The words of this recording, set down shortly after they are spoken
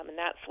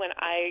that's when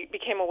I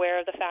became aware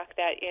of the fact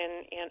that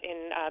in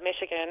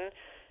Michigan,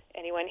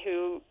 anyone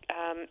who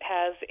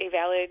has a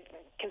valid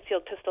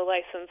concealed pistol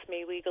license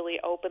may legally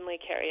openly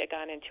carry a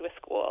gun into a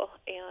school.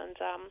 And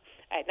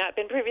I had not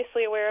been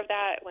previously aware of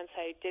that. Once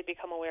I did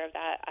become aware of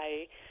that,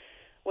 I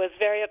was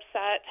very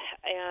upset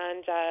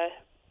and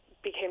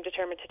became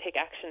determined to take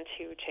action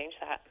to change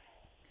that.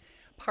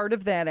 Part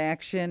of that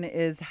action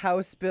is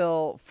House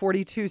Bill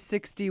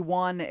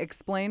 4261.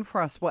 Explain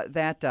for us what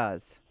that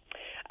does.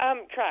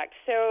 Correct.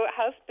 So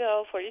House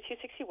Bill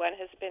 4261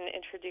 has been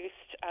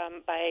introduced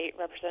by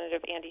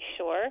Representative Andy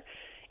Shore,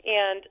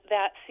 and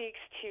that seeks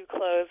to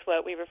close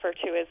what we refer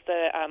to as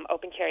the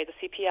open carry, the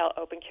CPL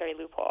open carry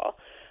loophole.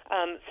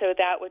 So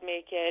that would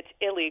make it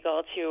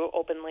illegal to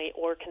openly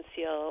or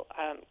conceal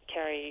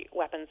carry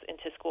weapons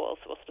into schools,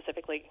 well,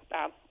 specifically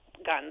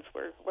guns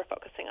we're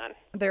focusing on.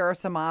 There are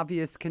some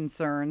obvious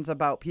concerns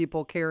about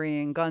people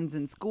carrying guns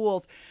in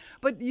schools,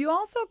 but you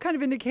also kind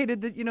of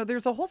indicated that,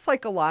 there's a whole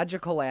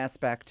psychological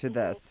aspect to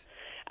this.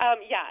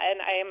 Yeah,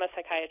 and I am a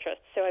psychiatrist,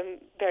 so I'm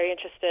very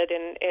interested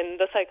in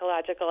the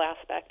psychological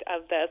aspect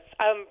of this.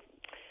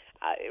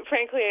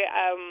 Frankly,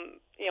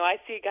 I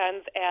see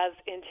guns as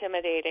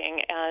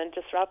intimidating and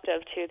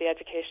disruptive to the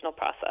educational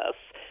process.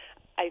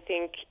 I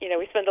think,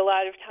 we spend a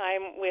lot of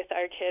time with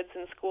our kids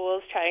in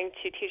schools trying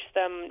to teach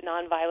them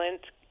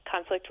nonviolent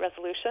conflict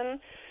resolution.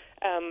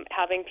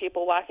 Having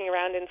people walking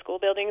around in school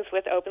buildings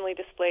with openly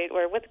displayed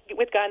or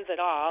with guns at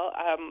all,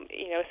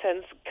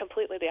 sends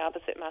completely the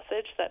opposite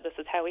message that this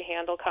is how we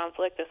handle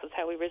conflict, this is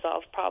how we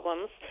resolve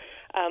problems.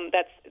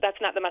 That's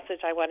not the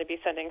message I want to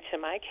be sending to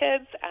my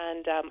kids,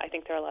 and I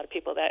think there are a lot of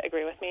people that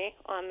agree with me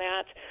on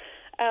that.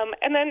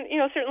 And then,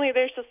 certainly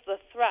there's just the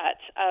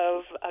threat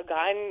of a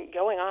gun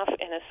going off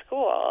in a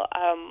school,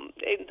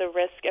 the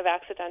risk of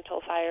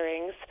accidental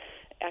firings,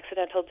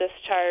 accidental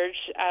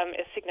discharge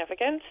is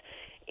significant.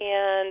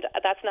 And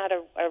that's not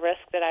a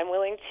risk that I'm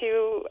willing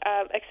to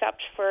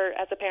accept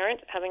as a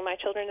parent, having my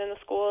children in the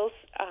schools.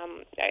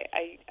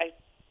 I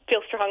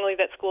feel strongly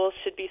that schools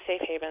should be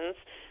safe havens,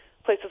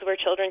 places where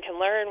children can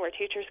learn, where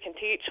teachers can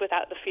teach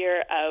without the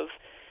fear of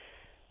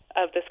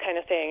this kind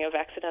of thing, of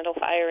accidental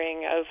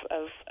firing, of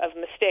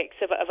mistakes,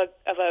 of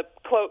a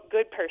quote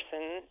good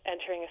person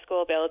entering a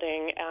school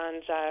building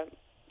and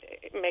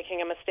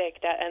making a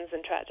mistake that ends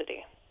in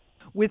tragedy.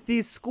 With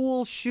these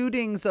school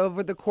shootings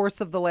over the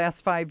course of the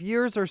last 5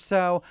 years or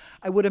so,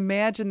 I would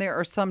imagine there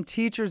are some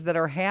teachers that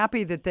are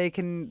happy that they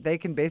can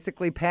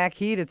basically pack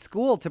heat at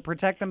school to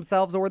protect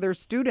themselves or their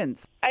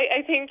students.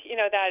 I think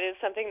that is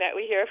something that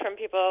we hear from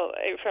people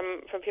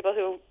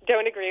who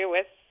don't agree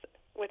with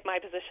my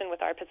position,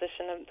 with our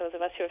position, of those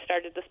of us who have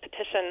started this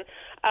petition.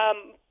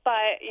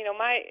 But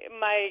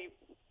my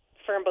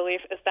firm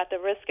belief is that the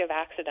risk of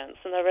accidents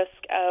and the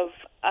risk of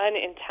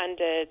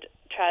unintended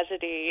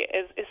tragedy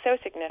is so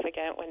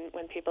significant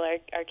when people are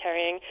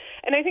carrying.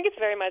 And I think it's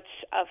very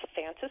much a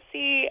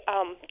fantasy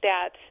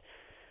that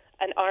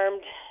an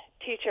armed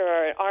teacher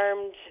or an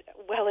armed,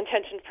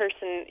 well-intentioned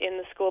person in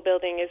the school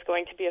building is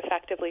going to be able to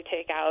effectively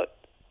take out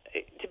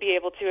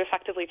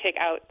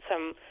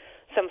some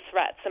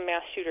threat, some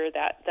mass shooter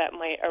that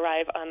might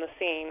arrive on the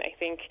scene. I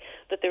think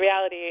that the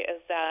reality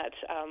is that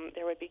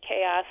there would be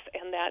chaos,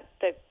 and that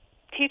the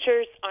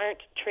teachers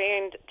aren't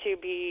trained to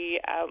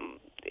be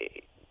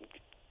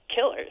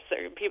killers.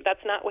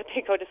 That's not what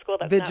they go to school.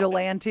 That's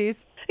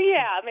vigilantes.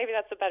 Yeah, maybe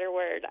that's a better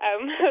word. I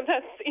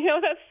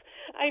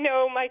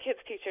know my kids'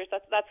 teachers.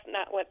 That's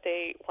not what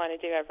they want to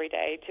do every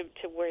day.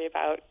 To worry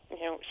about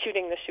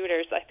shooting the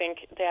shooters. I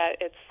think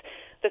that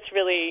that's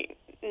really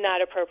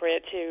not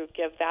appropriate to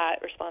give that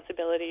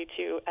responsibility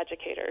to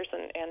educators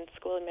and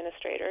school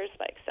administrators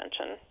by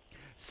extension.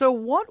 So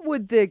what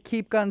would the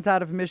Keep Guns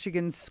Out of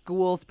Michigan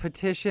Schools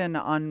petition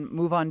on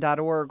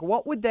MoveOn.org,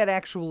 what would that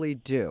actually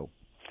do?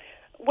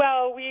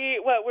 Well,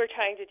 what we're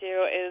trying to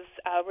do is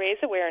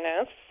raise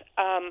awareness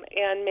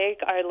and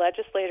make our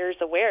legislators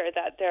aware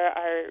that there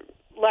are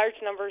large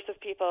numbers of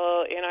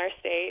people in our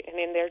state and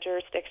in their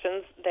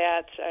jurisdictions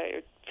that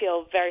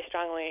feel very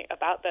strongly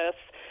about this.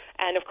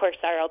 And, of course,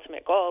 our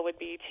ultimate goal would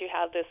be to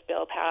have this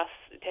bill pass,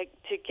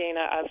 to gain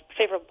a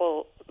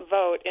favorable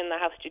vote in the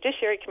House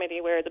Judiciary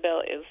Committee, where the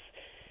bill is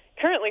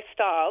currently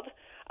stalled.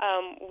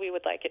 We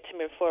would like it to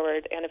move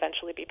forward and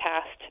eventually be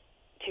passed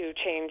to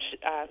change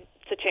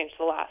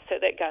the law so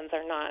that guns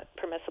are not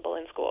permissible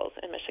in schools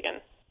in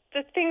Michigan.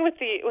 The thing with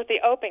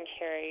the open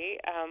carry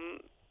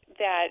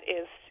that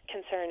is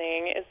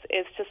concerning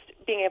is just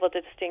being able to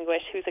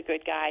distinguish who's a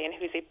good guy and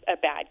who's a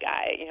bad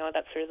guy.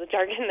 That's sort of the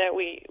jargon that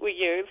we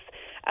use,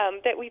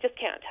 that we just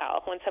can't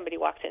tell when somebody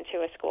walks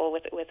into a school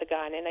with a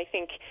gun. And I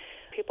think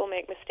people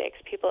make mistakes.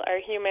 People are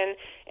human,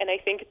 and I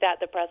think that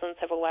the presence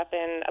of a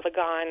weapon, of a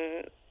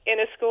gun in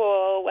a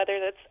school, whether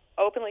that's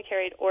openly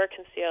carried or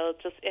concealed,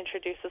 just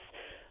introduces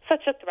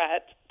such a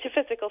threat to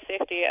physical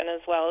safety and as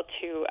well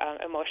to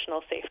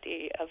emotional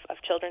safety of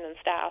children and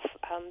staff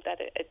that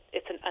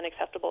it's an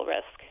unacceptable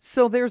risk.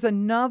 So there's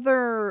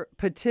another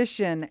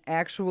petition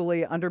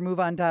actually under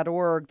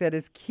MoveOn.org that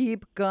is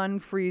Keep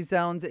Gun-Free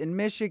Zones in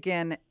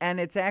Michigan, and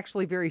it's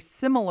actually very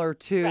similar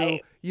to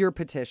your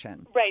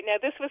petition. Right. Now,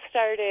 this was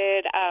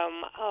started,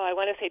 I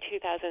want to say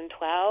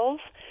 2012,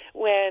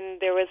 when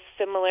there was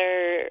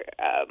similar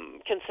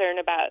concern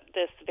about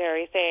this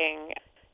very thing.